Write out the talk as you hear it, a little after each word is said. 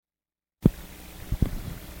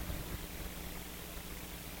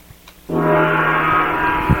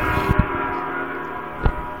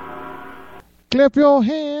Clap your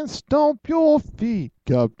hands, stomp your feet.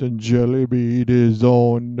 Captain Jellybean is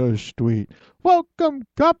on the street. Welcome,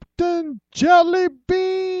 Captain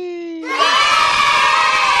Jellybean!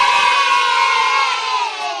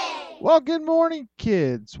 Well, good morning,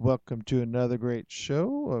 kids. Welcome to another great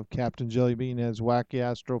show of Captain Jellybean as Wacky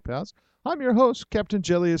Astro Pals. I'm your host, Captain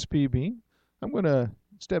Jelly SP Bean. I'm going to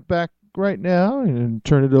step back right now and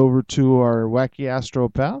turn it over to our Wacky Astro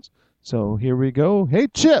Pals. So here we go. Hey,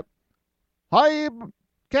 Chip! Hi,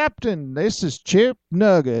 Captain. This is Chip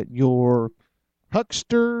Nugget, your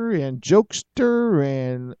huckster and jokester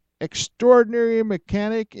and extraordinary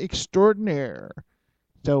mechanic extraordinaire.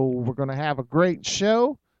 So we're going to have a great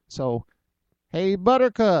show. So, hey,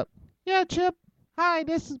 Buttercup. Yeah, Chip. Hi,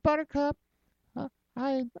 this is Buttercup.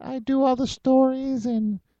 I do all the stories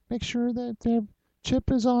and make sure that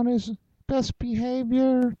Chip is on his best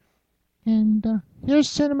behavior. And here's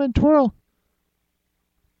Cinnamon Twirl.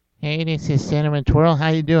 Hey, this is Cinnamon Twirl. How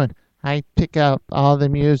you doing? I pick up all the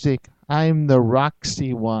music. I'm the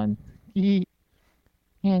Roxy one.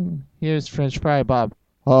 And here's French Fry Bob.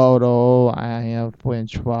 Oh, no, I am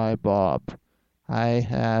French Fry Bob. I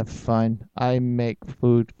have fun. I make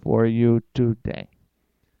food for you today.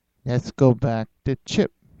 Let's go back to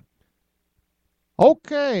Chip.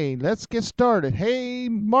 Okay, let's get started. Hey,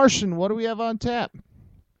 Martian, what do we have on tap?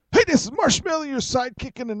 Hey, this is Marshmallow, your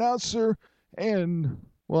sidekick and announcer, and...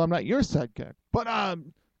 well, I'm not your sidekick, but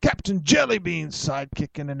I'm Captain Jellybean's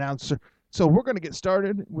sidekick and announcer. So we're going to get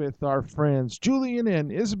started with our friends Julian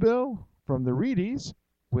and Isabel from the Reedies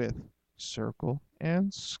with Circle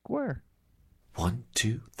and Square. 1,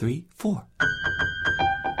 2, 3, 4.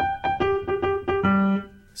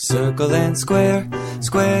 Circle and square,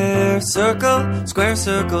 square, circle, square,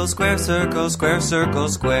 circle, square, circle, square, circle,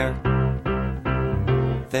 square.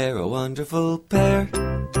 They're a wonderful pair.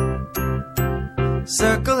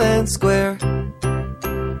 Circle and square.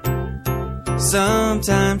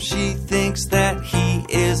 Sometimes she thinks that he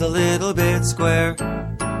is a little bit square.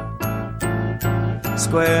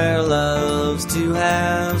 Square loves to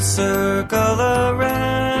have circle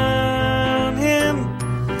around him.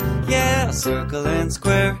 Yeah, circle and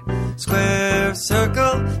square. Square,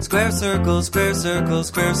 circle, square, circle, square, circle,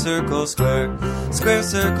 square, circle, square. Square,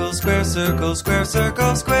 circle, square, circle, square,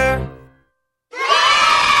 circle, square.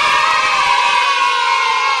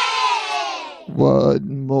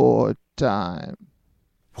 One more time.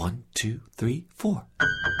 1, 2, 3, 4.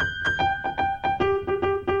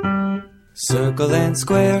 Circle and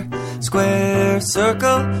square, square,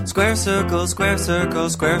 circle, square, circle, square, circle,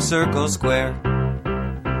 square, circle, square.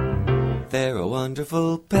 They're a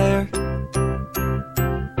wonderful pair.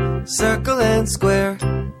 Circle and square.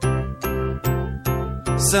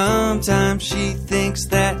 Sometimes she thinks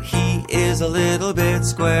that he is a little bit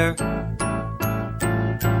square.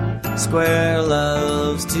 Square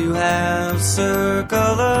loves to have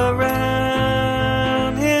circle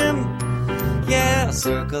around him. Yeah,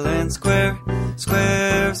 circle and square.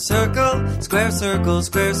 Square, circle, square, circle,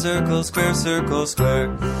 square, circle, square, circle,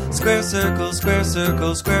 square. Square, circle, square,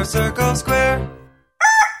 circle, square, circle, square.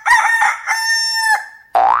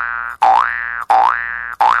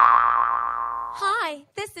 Hi,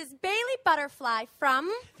 this is Bailey Butterfly from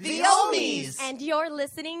The Olmies. And you're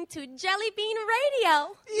listening to Jellybean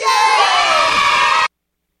Radio. Yay!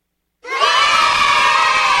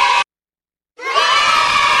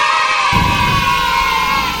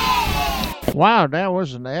 Wow, that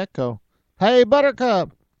was an echo. Hey,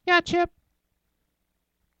 Buttercup. Yeah, Chip.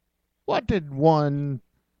 What did one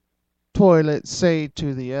toilet say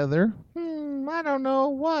to the other? I don't know.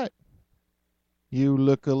 What? You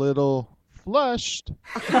look a little flushed.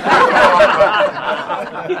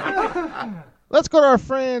 Let's go to our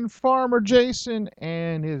friend Farmer Jason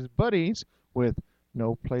and his buddies with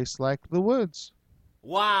No Place Like the Woods.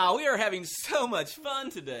 Wow, we are having so much fun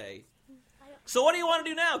today. So what do you want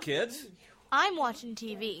to do now, kids? I'm watching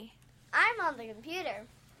TV. I'm on the computer.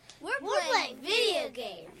 We're playing video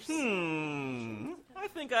games. I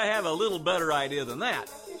think I have a little better idea than that.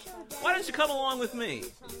 Why don't you come along with me?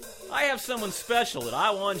 I have someone special that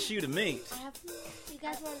I want you to meet. You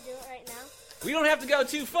guys want to do it right now? We don't have to go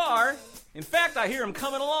too far. In fact, I hear him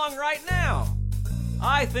coming along right now.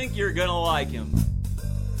 I think you're gonna like him.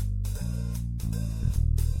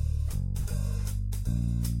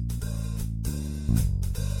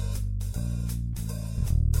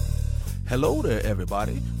 Hello there,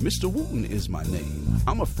 everybody. Mr. Wooten is my name.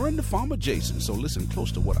 I'm a friend of Farmer Jason, so listen close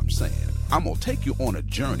to what I'm saying. I'm gonna take you on a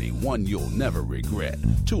journey, one you'll never regret,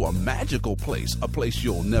 to a magical place, a place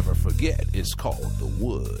you'll never forget. It's called the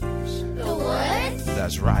woods. The woods?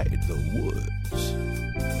 That's right, the woods.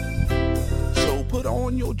 So put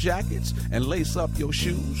on your jackets and lace up your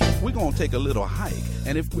shoes. We're gonna take a little hike,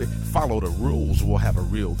 and if we follow the rules, we'll have a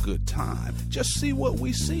real good time. Just see what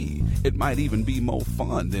we see. It might even be more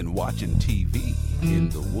fun than watching TV in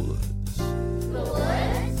the woods. The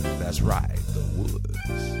woods? That's right, the woods.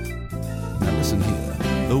 Now listen here.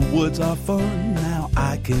 The woods are fun, now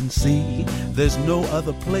I can see. There's no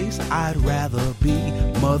other place I'd rather be.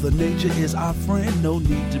 Mother Nature is our friend, no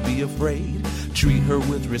need to be afraid. Treat her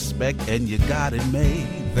with respect and you got it made.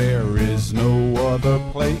 There is no other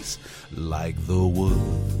place like the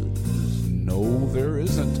woods. No, there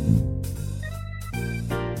isn't.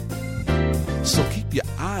 So keep your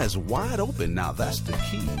eyes wide open, now that's the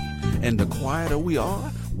key. And the quieter we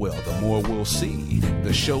are, well, the more we'll see.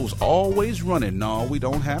 The show's always running, no, we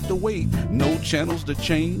don't have to wait. No channels to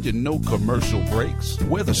change and no commercial breaks.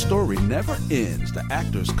 Where the story never ends, the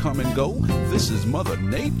actors come and go. This is Mother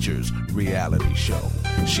Nature's reality show.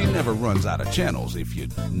 She never runs out of channels, if you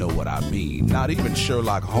know what I mean. Not even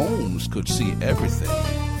Sherlock Holmes could see everything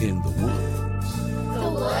in the woods. The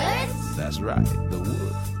woods? That's right, the woods.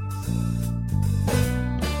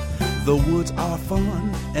 The woods are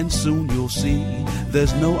fun, and soon you'll see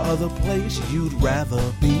there's no other place you'd rather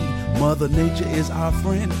be. Mother Nature is our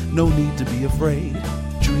friend, no need to be afraid.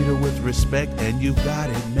 Treat her with respect and you've got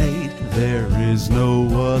it made. There is no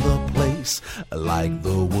other place like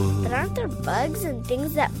the woods. But aren't there bugs and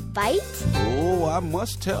things that bite? Oh, I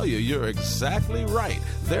must tell you, you're exactly right.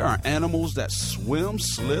 There are animals that swim,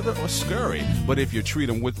 slither, or scurry. But if you treat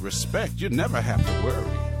them with respect, you never have to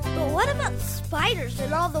worry. But what about spiders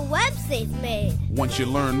and all the webs they've made? Once you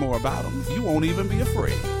learn more about them, you won't even be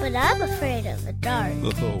afraid. But I'm afraid of the dark.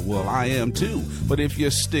 Oh, well, I am too. But if you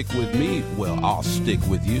stick with me, well, I'll stick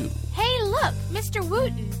with you. Hey, look, Mr.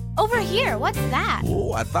 Wooten. Over here, what's that?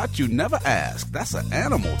 Oh, I thought you'd never ask. That's an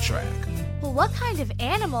animal track. Well, what kind of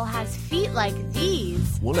animal has feet like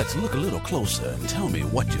these? Well, let's look a little closer and tell me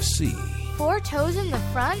what you see. 4 toes in the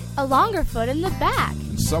front, a longer foot in the back.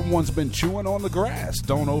 Someone's been chewing on the grass.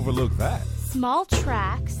 Don't overlook that. Small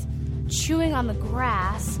tracks, chewing on the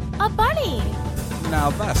grass, a bunny. Now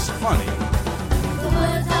that's funny. The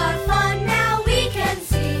woods are fun, now we can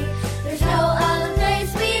see. There's no other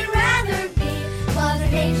place we'd rather be. Mother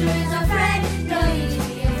Nature is our friend, no need to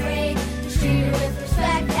be afraid. Just treat her with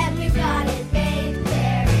respect and we've got it made.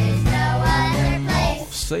 There is no other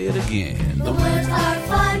place. Say it again. The woods are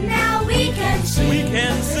fun, now we can see. We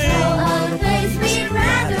can see. There's no other place we'd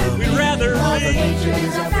rather be. We'd rather Mother be. Nature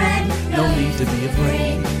is our friend, no need to be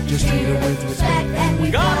afraid. Just treat her with respect and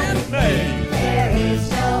we've got it made. There is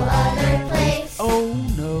no other place. Oh,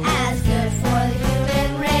 no. As good for the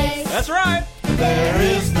human race. That's right. There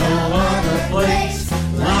is no other place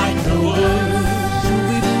like the woods.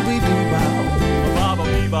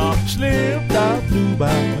 Bop-a-bee-bop.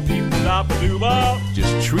 Slip-dop-doo-bop. Deep-dop-a-doo-bop.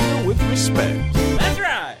 Just treat her with respect. That's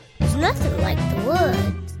right. There's nothing like the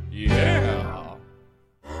woods. Yeah.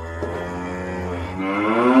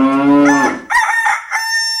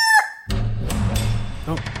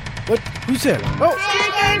 Oh, what? Who's there? Oh!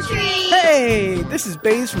 Hey, this is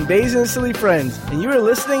Baze from Baze and Silly Friends, and you are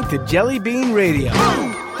listening to Jelly Bean Radio.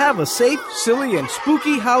 Have a safe, silly, and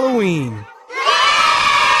spooky Halloween.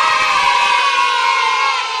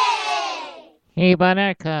 Hey,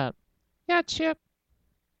 Buttercup. Yeah, Chip.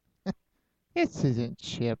 This isn't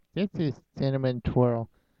Chip. This is Cinnamon Twirl.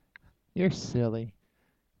 You're silly.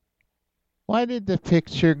 Why did the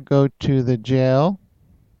picture go to the jail?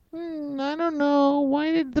 I don't know.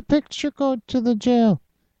 Why did the picture go to the jail?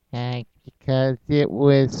 Because it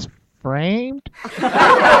was framed. And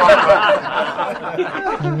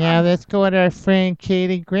now let's go with our friend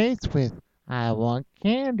Katie Grace with I Want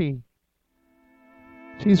Candy.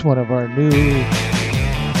 She's one of our new...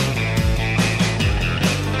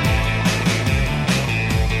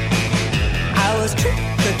 I was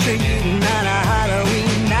trick-or-treating on a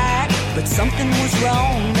Halloween night, but something was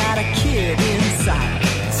wrong, not a kid in sight.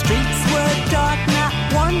 The streets were dark, not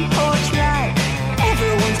one porch light.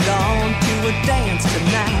 Everyone's gone to a dance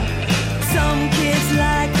tonight. Some kids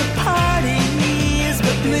like the parties,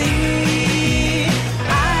 but me,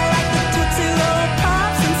 I like the Tootsie Roll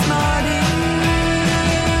Pops and Smarties.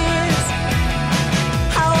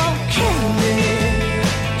 I want candy,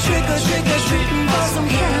 trick-or-treating for some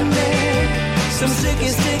candy. Some sticky,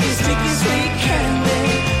 sticky, sticky, sweet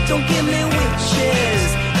candy. Don't give me witches,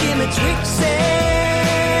 give me trickses.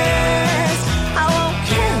 I want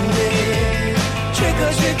candy,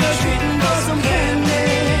 trick-or-treating for some candy.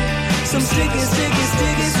 Some sticky, sticky,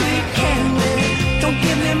 sticky, sweet candy. Don't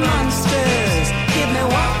give me monsters, give me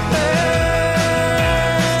whoppers.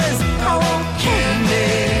 I want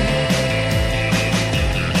candy.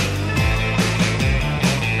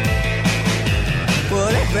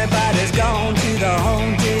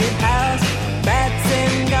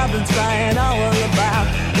 skeletons flying all about.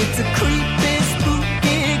 It's a creepy,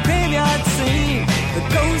 spooky graveyard scene. The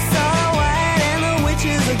ghosts are white and the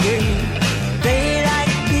witches are green. They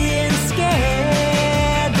like being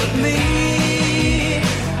scared with me.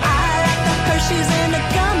 I like the Hershey's and the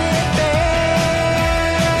gummy bears.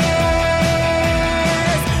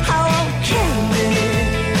 I want candy.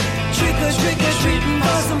 Trick or treating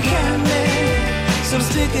for some candy. Some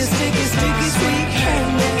sticky, sticky, sticky, sweet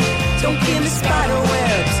candy. Don't give me spider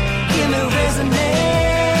webs, give me resonance.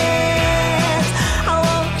 I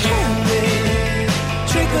want candy.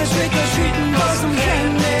 Trick or treating for some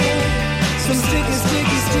candy. Some sticky,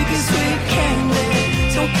 sticky, sticky, sweet candy.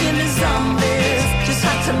 Don't give me zombies, just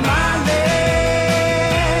hot tamales.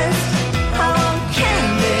 I want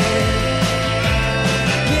candy.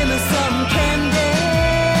 Give me some candy.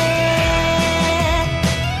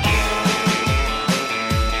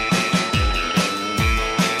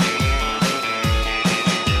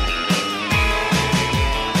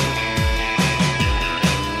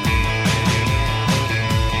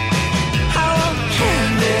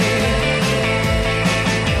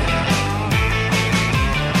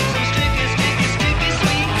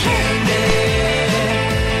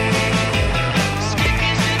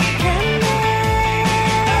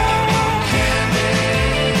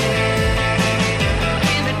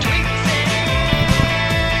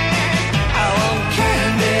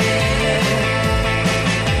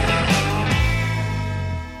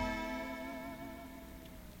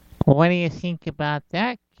 What do you think about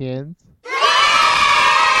that, kids?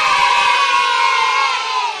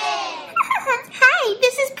 Hi,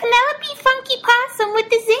 this is Penelope Funky Possum with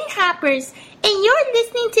the Zing Hoppers, and you're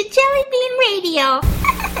listening to Jelly Bean Radio.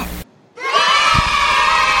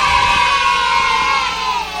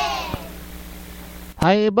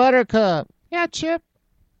 Hi, Buttercup. Yeah, Chip.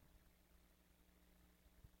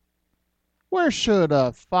 Where should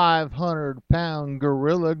a 500-pound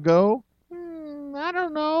gorilla go? I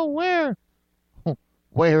don't know. Where?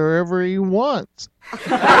 Wherever he wants.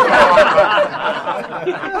 And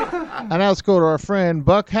now let's go to our friend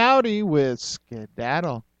Buck Howdy with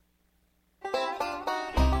Skedaddle.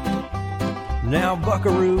 Now,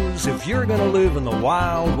 buckaroos, if you're going to live in the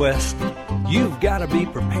Wild West, you've got to be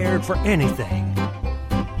prepared for anything.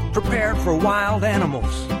 Prepared for wild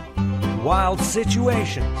animals, wild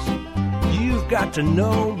situations. You've got to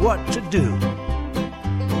know what to do.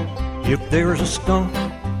 If there's a skunk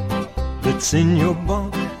that's in your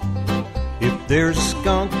bunk, if there's a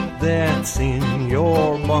skunk that's in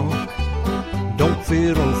your bunk, don't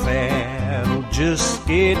fiddle faddle, just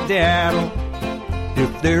skedaddle.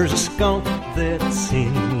 If there's a skunk that's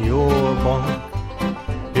in your bunk,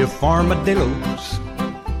 if armadillos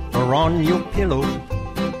are on your pillow,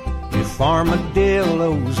 if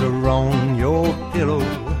armadillos are on your pillow,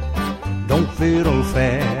 don't fiddle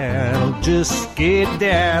faddle, just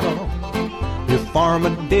skedaddle. If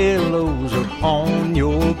armadillos are on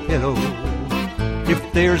your pillow, if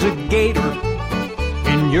there's a gator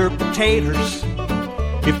in your potatoes,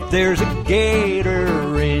 if there's a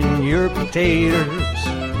gator in your potatoes,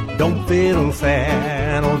 don't fiddle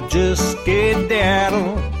faddle, just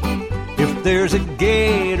skedaddle. If there's a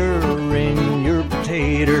gator in your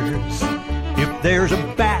potatoes, if there's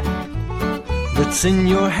a bat that's in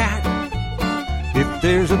your hat, if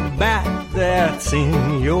there's a bat that's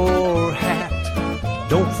in your hat,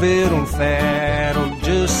 don't fiddle faddle,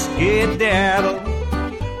 just skedaddle.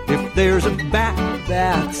 If there's a bat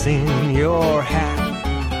that's in your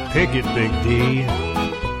hat, pick it, Big D.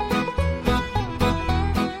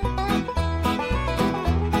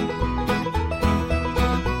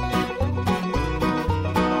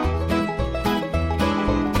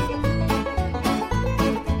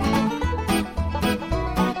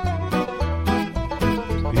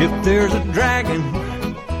 If there's a dragon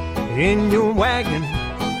in your wagon,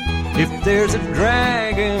 if there's a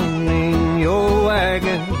dragon in your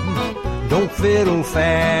wagon, don't fiddle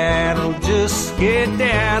faddle, just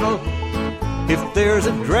skedaddle. If there's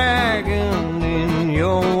a dragon in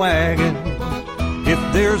your wagon, if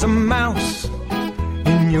there's a mouse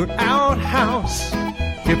in your outhouse,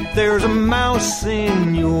 if there's a mouse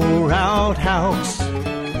in your outhouse,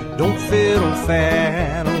 don't fiddle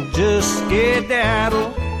faddle, just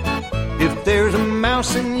skedaddle. If there's a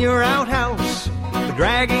mouse in your outhouse, a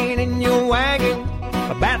dragon in your wagon,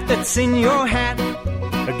 a bat that's in your hat,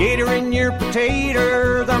 a gator in your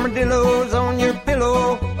potatoes, armadillos on your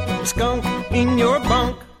pillow, a skunk in your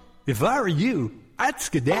bunk. If I were you, I'd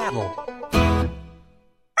skedaddle.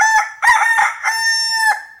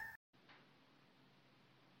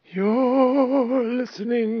 You're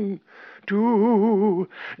listening to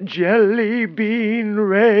Jelly Bean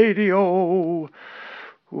Radio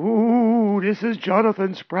Ooh, this is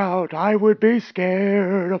Jonathan Sprout. I would be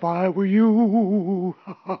scared if I were you.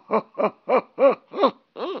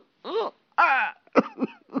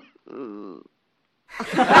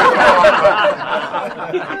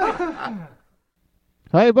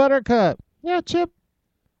 Hey, Buttercup. Yeah, Chip.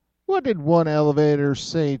 What did one elevator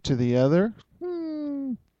say to the other?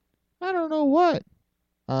 I don't know what.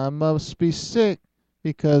 I must be sick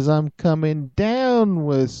because I'm coming down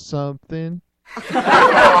with something.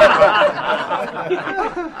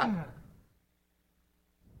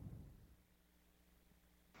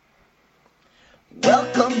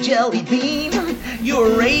 Welcome, Jelly Bean,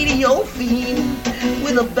 your radio fiend,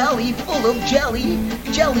 with a belly full of jelly,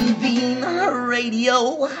 Jelly Bean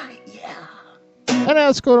Radio. And now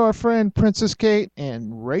let's go to our friend Princess Kate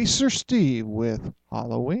and Racer Steve with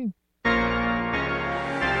Halloween.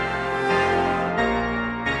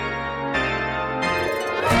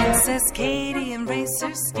 Princess Katie and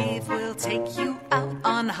Racer Steve will take you out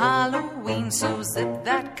on Halloween, so zip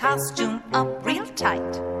that costume up real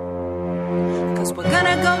tight, 'cause we're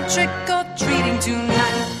gonna go trick-or-treating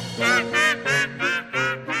tonight.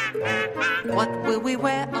 What will we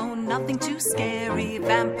wear? Oh, nothing too scary.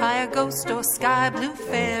 Vampire, ghost, or sky blue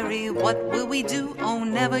fairy. What will we do? Oh,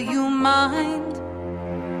 never you mind,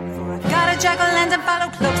 for I've got a jack-o'-lantern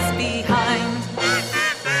follow close behind.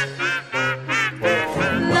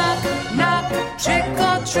 Knock, knock, trick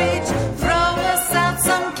or treat. Throw us out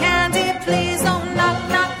some candy, please. Oh, knock,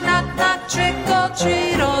 knock, knock, knock, trick or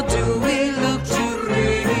treat. Or do we look too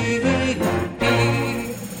creepy?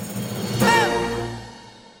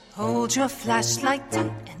 Hold your flashlight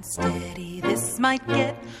tight and steady. This might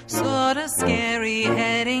get sorta scary.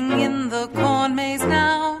 Heading in the corn maze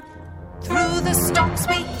now. Through the stalks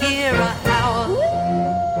we hear a howl.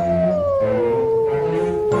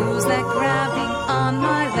 Who's that grabbing on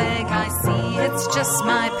my leg? I see it's just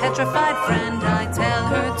my petrified friend. I tell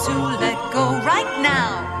her to let go right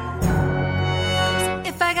now, 'cause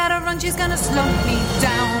if I gotta run, she's gonna slow me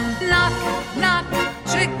down. Knock, knock,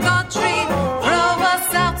 trick or treat. Throw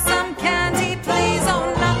us out some candy, please.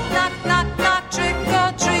 Oh, knock, knock, knock, knock, trick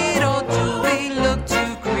or treat. Or do we look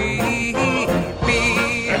too creepy?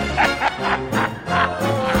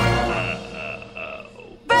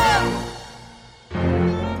 Boom!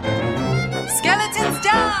 Skeletons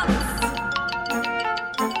dance!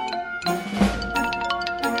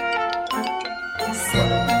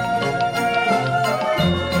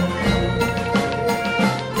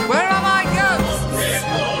 Where are my ghosts?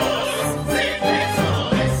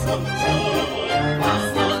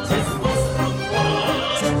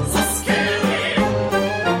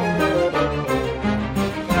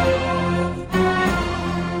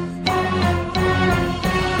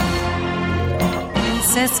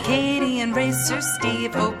 Princess Katie and Racer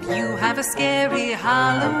Steve, hope you have a scary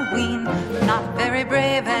Halloween. Not very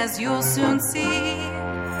brave, as you'll soon see.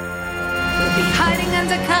 We'll be hiding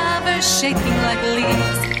under cover, shaking like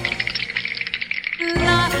leaves.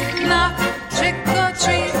 Knock, knock, trick or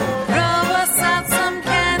treat. Throw us out some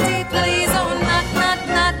candy, please. Oh, knock, knock,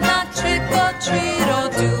 knock, knock, trick or treat. Or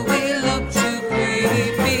do we look too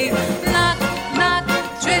creepy? Knock, knock,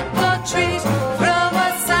 trick or treat. Throw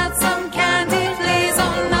us out some candy, please.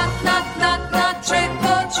 Oh, knock, knock, knock, knock, trick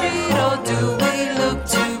or treat. Or do we look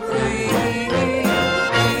too creepy?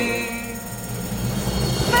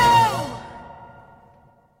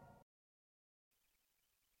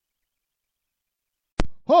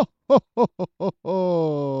 Ho, ho, ho, ho,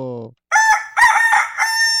 ho.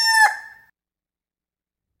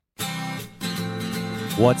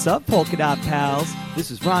 What's up, Polka Dot pals? This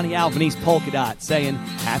is Ronnie Albanese Polka Dot saying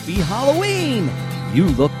Happy Halloween! You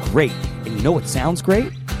look great. And you know what sounds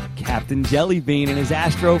great? Captain Jellybean and his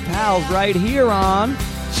Astro pals right here on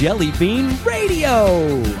Jelly Bean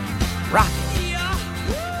Radio. Rock it.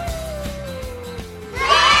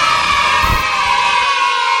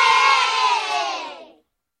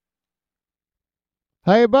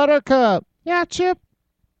 Hey, Buttercup. Yeah, Chip.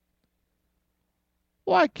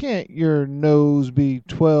 Why can't your nose be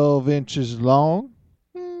 12 inches long?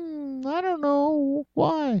 I don't know.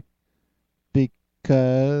 Why?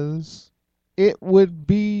 Because it would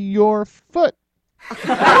be your foot.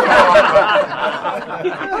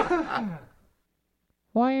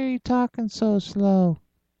 Why are you talking so slow?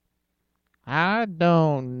 I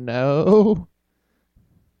don't know.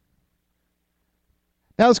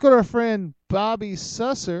 Now let's go to our friend Bobby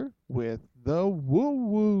Susser with the Woo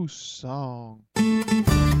Woo Song.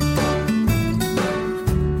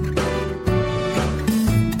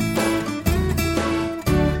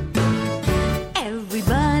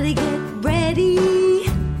 Everybody get ready.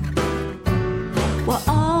 We're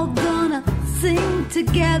all gonna sing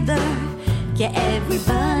together. Yeah,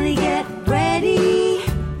 everybody get ready.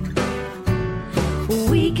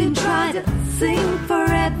 We can try to sing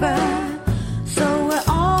forever, so we're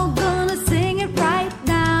all gonna sing it right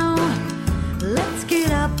now. Let's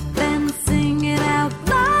get up and sing it out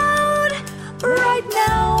loud. Right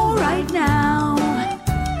now, right now.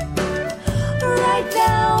 Right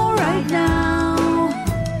now, right now.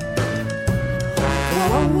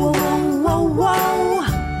 Whoa, whoa, whoa, whoa, whoa.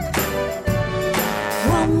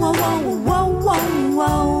 Whoa, whoa, whoa, whoa, whoa,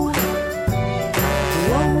 whoa.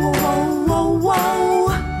 Whoa, whoa, whoa, whoa.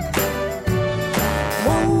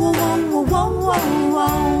 Whoa, whoa, whoa, whoa, whoa,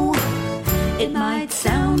 whoa. It might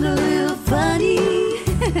sound a little funny.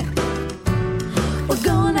 We're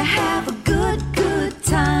gonna have a good, good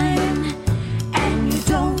time. And you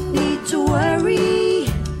don't need to worry.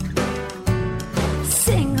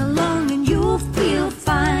 Sing along and you'll feel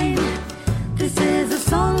fine. This is a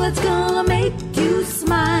song that's gonna make you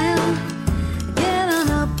smile. Get on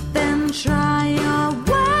up and try a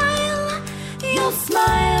while. You'll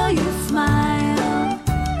smile, you'll smile.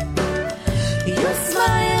 You'll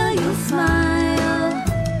smile, you'll smile.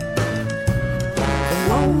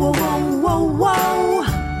 Whoa, whoa, whoa, whoa, whoa.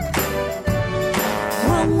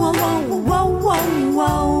 Whoa, whoa, whoa, whoa, whoa,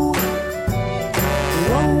 whoa.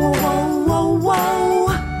 Whoa, whoa, whoa, whoa.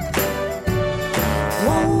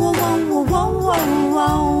 Whoa, whoa, whoa, whoa, whoa,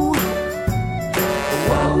 whoa.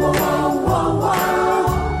 Whoa, whoa, whoa, whoa, whoa.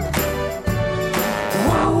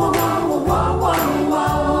 Whoa, whoa, whoa, whoa, whoa,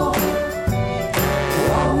 whoa.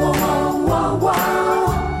 Whoa, whoa, whoa, whoa, whoa.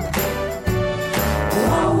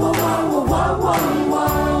 Whoa, whoa, whoa, whoa, whoa,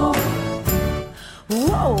 whoa.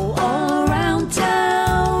 Whoa, all around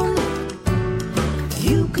town.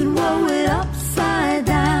 You can roll it upside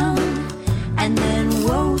down. And then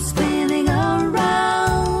whoa, spinning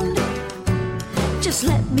around. Just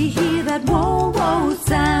let me hear that whoa, whoa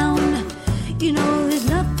sound. You know there's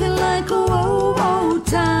nothing like a whoa, whoa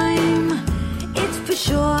time. It's for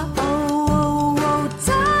sure, oh, whoa, whoa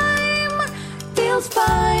time. Feels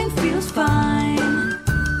fine, feels fine.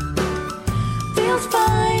 Feels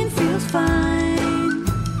fine, feels fine.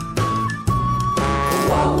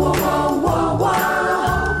 Whoa, whoa, whoa, whoa, whoa.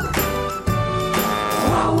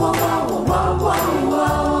 Whoa, whoa, whoa, whoa, whoa,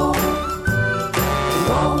 whoa.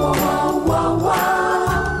 Whoa, whoa, whoa, whoa, whoa.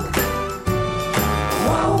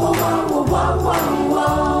 Whoa, whoa, whoa, whoa, whoa,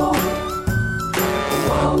 whoa.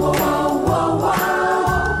 Whoa, whoa, whoa, whoa, whoa.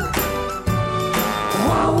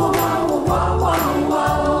 Whoa, whoa, whoa, whoa, whoa,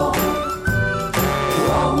 whoa.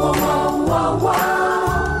 Whoa, whoa, whoa, whoa, whoa.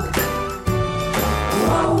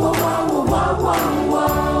 Whoa, whoa, whoa, whoa, whoa, whoa.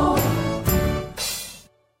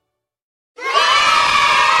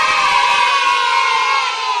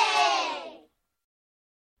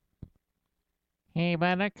 Hey,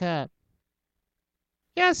 Buttercup.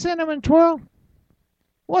 Yeah, Cinnamon Twirl.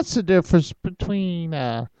 What's the difference between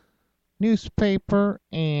a newspaper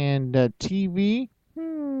and a TV?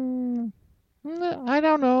 I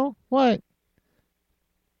don't know. What?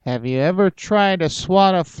 Have you ever tried to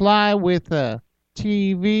swat a fly with a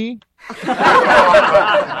TV?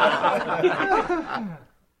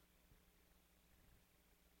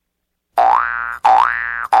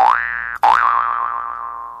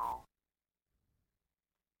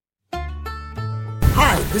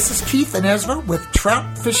 Hi, this is Keith and Ezra with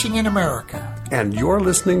Trout Fishing in America. And you're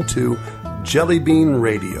listening to Jelly Bean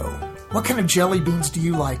Radio. What kind of jelly beans do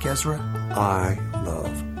you like, Ezra? I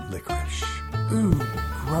love licorice. Ooh,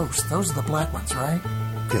 gross. Those are the black ones, right?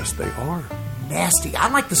 Yes, they are. Nasty. I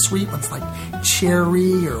like the sweet ones like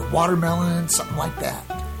cherry or watermelon, something like that.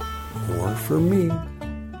 More for me.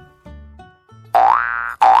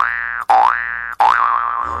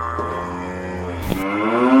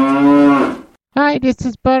 Hi, this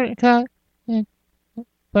is Buttercup.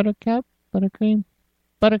 Buttercream,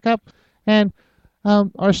 Buttercup. And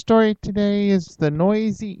our story today is The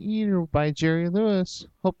Noisy Eater by Jerry Lewis.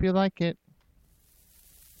 Hope you like it.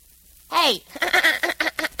 Hey,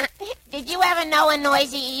 did you ever know a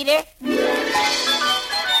noisy eater?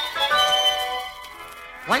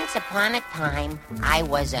 Once upon a time, I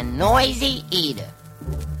was a noisy eater.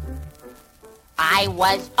 I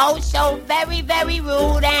was oh so very, very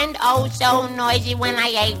rude and oh so noisy when I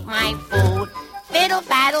ate my food. Fiddle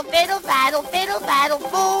faddle, fiddle faddle, fiddle faddle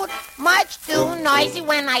food. Much too noisy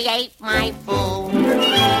when I ate my food.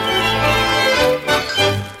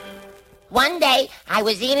 One day, I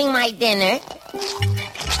was eating my dinner,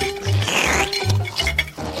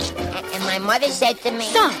 and my mother said to me,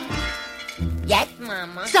 Son! Yes,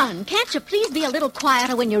 Mama? Son, can't you please be a little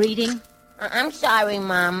quieter when you're eating? I'm sorry,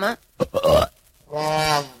 Mama.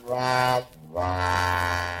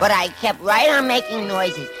 But I kept right on making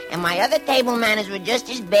noises, and my other table manners were just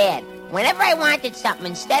as bad. Whenever I wanted something,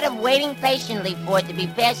 instead of waiting patiently for it to be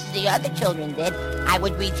passed as the other children did, I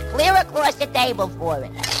would reach clear across the table for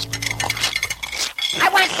it. I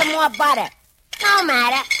want some more butter. No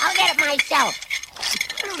matter, I'll get it myself.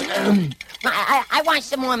 I want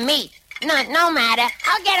some more meat. No matter,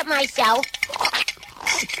 I'll get it myself.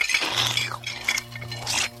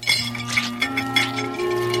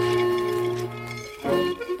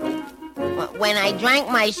 When I drank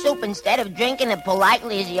my soup, instead of drinking it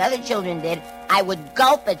politely as the other children did, I would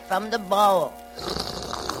gulp it from the bowl.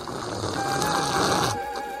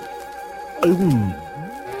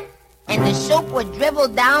 And the soup would dribble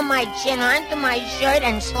down my chin onto my shirt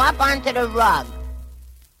and slop onto the rug.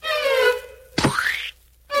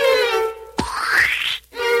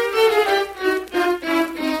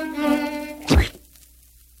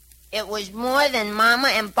 It was more than Mama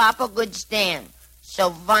and Papa could stand. So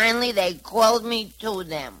finally they called me to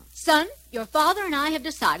them. Son, your father and I have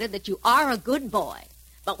decided that you are a good boy,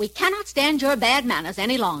 but we cannot stand your bad manners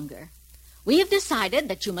any longer. We have decided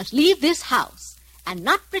that you must leave this house and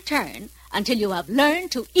not return until you have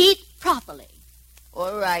learned to eat properly.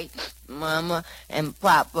 All right, Mama and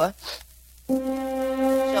Papa.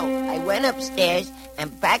 So I went upstairs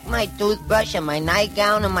and packed my toothbrush and my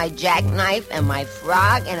nightgown and my jackknife and my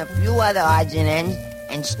frog and a few other odds and ends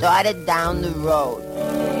and started down the road.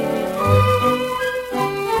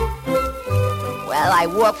 Well, I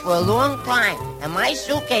walked for a long time, and my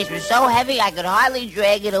suitcase was so heavy I could hardly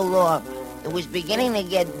drag it along. It was beginning to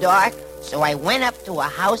get dark, so I went up to a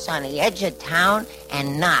house on the edge of town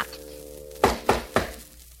and knocked.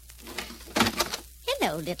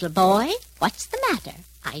 Hello, little boy. What's the matter?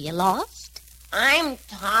 Are you lost? I'm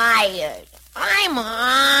tired. I'm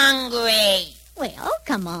hungry. Well,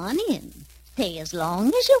 come on in. Stay as long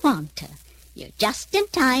as you want to. You're just in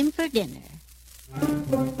time for dinner.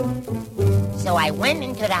 So I went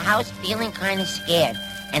into the house feeling kind of scared,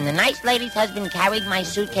 and the nice lady's husband carried my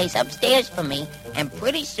suitcase upstairs for me, and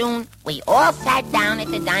pretty soon we all sat down at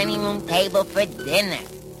the dining room table for dinner.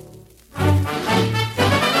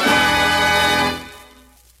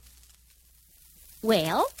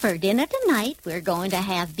 Well, for dinner tonight, we're going to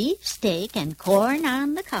have beef steak and corn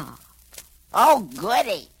on the cob. Oh,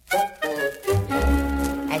 goody.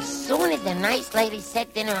 As soon as the nice lady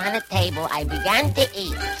set dinner on the table, I began to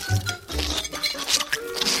eat.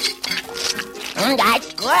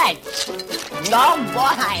 That's good. Oh,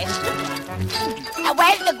 boy.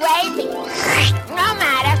 Where's the gravy? No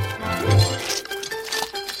matter.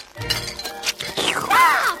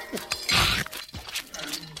 Stop!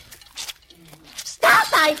 Stop,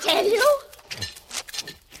 I tell you.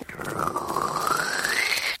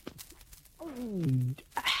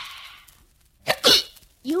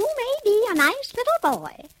 You may be a nice little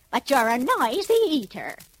boy, but you're a noisy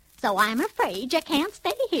eater. So I'm afraid you can't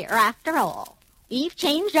stay here after all. We've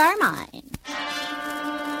changed our mind. Her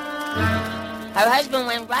husband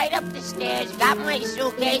went right up the stairs, got my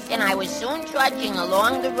suitcase, and I was soon trudging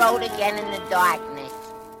along the road again in the darkness.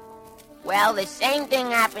 Well, the same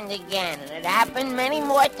thing happened again, and it happened many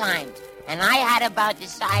more times, and I had about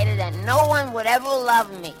decided that no one would ever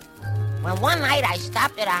love me. When one night I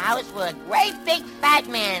stopped at a house where a great big fat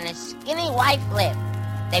man and a skinny wife lived.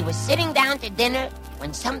 They were sitting down to dinner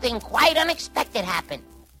when something quite unexpected happened.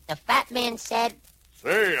 The fat man said,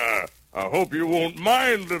 Say, I hope you won't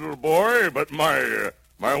mind, little boy, but my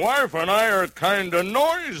wife and I are kind of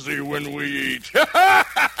noisy when we eat.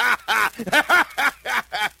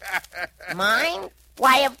 Mine?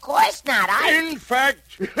 Why, of course not. In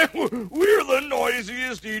fact, we're the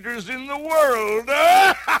noisiest eaters in the world.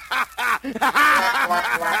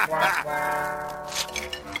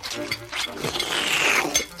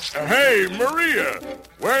 Hey, Maria,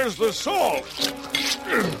 where's the salt?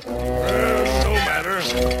 No matter.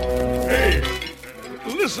 Hey,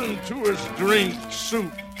 listen to us drink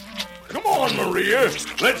soup. Come on, Maria,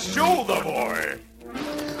 let's show the boy.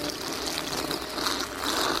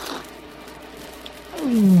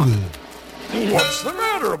 What's the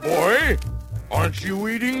matter, boy? Aren't you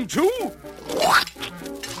eating too?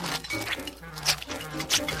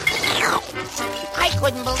 I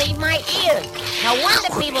couldn't believe my ears. No wonder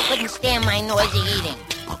people couldn't stand my noisy eating.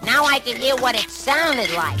 Now I could hear what it sounded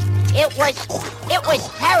like. It was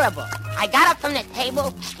terrible. I got up from the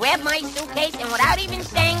table, grabbed my suitcase, and without even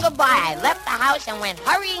saying goodbye, I left the house and went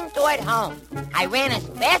hurrying toward home. I ran as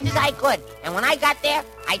fast as I could, and when I got there,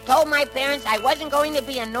 I told my parents I wasn't going to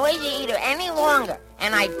be a noisy eater any longer,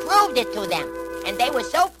 and I proved it to them. And they were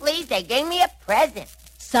so pleased they gave me a present.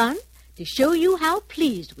 Son, to show you how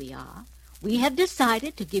pleased we are, we have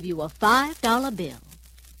decided to give you a $5 bill.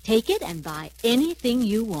 Take it and buy anything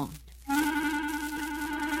you want.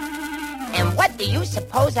 And what do you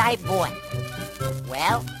suppose I bought?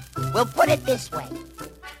 Well, we'll put it this way.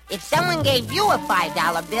 If someone gave you a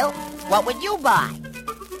 $5 bill, what would you buy?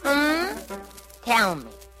 Tell me.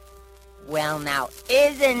 Well, now,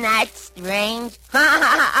 isn't that strange?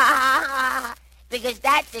 Because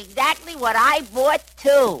that's exactly what I bought,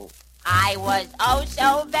 too. I was oh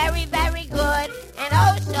so very, very good and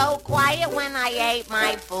oh so quiet when I ate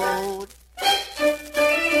my food.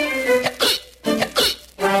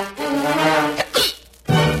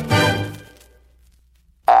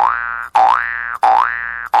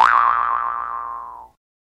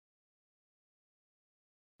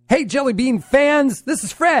 Hey, Jelly Bean fans, this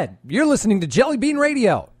is Fred. You're listening to Jelly Bean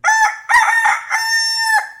Radio.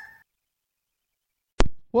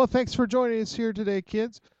 Well, thanks for joining us here today,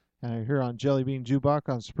 kids. Here on Jelly Bean Jukebox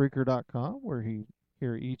on Spreaker.com. We're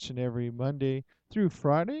here each and every Monday through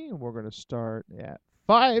Friday, and we're going to start at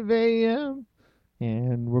 5 a.m.,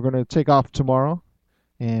 and we're going to take off tomorrow.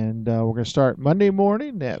 And we're going to start Monday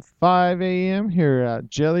morning at 5 a.m. here at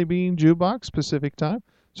Jelly Bean Jukebox Pacific Time.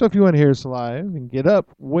 So if you want to hear us live and get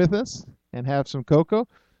up with us and have some cocoa,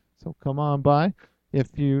 so come on by.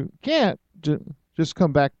 If you can't, just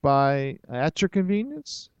come back by at your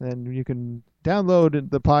convenience, and you can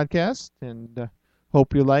download the podcast, and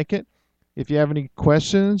hope you like it. If you have any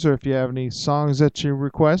questions or if you have any songs that you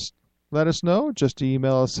request, let us know. Just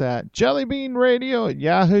email us at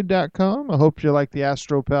jellybeanradio@yahoo.com. I hope you like the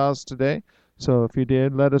Astro Pals today. So if you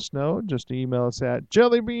did, let us know. Just email us at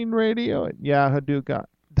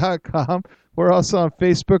jellybeanradio@yahoo.com. We're also on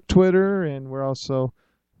Facebook, Twitter, and we're also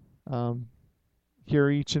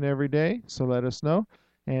here each and every day, so let us know.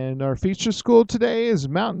 And our feature school today is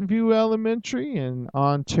Mountain View Elementary in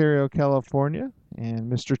Ontario, California.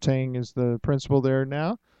 And Mr. Tang is the principal there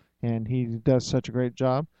now, and he does such a great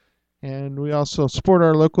job. And we also support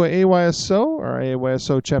our local AYSO. Our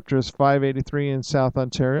AYSO chapter is 583 in South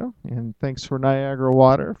Ontario. And thanks for Niagara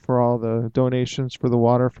Water for all the donations for the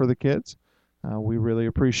water for the kids. We really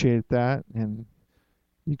appreciate that. And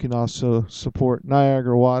you can also support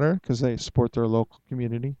Niagara Water because they support their local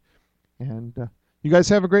community. And you guys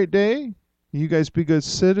have a great day. You guys be good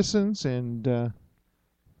citizens, and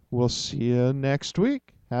we'll see you next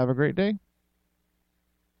week. Have a great day.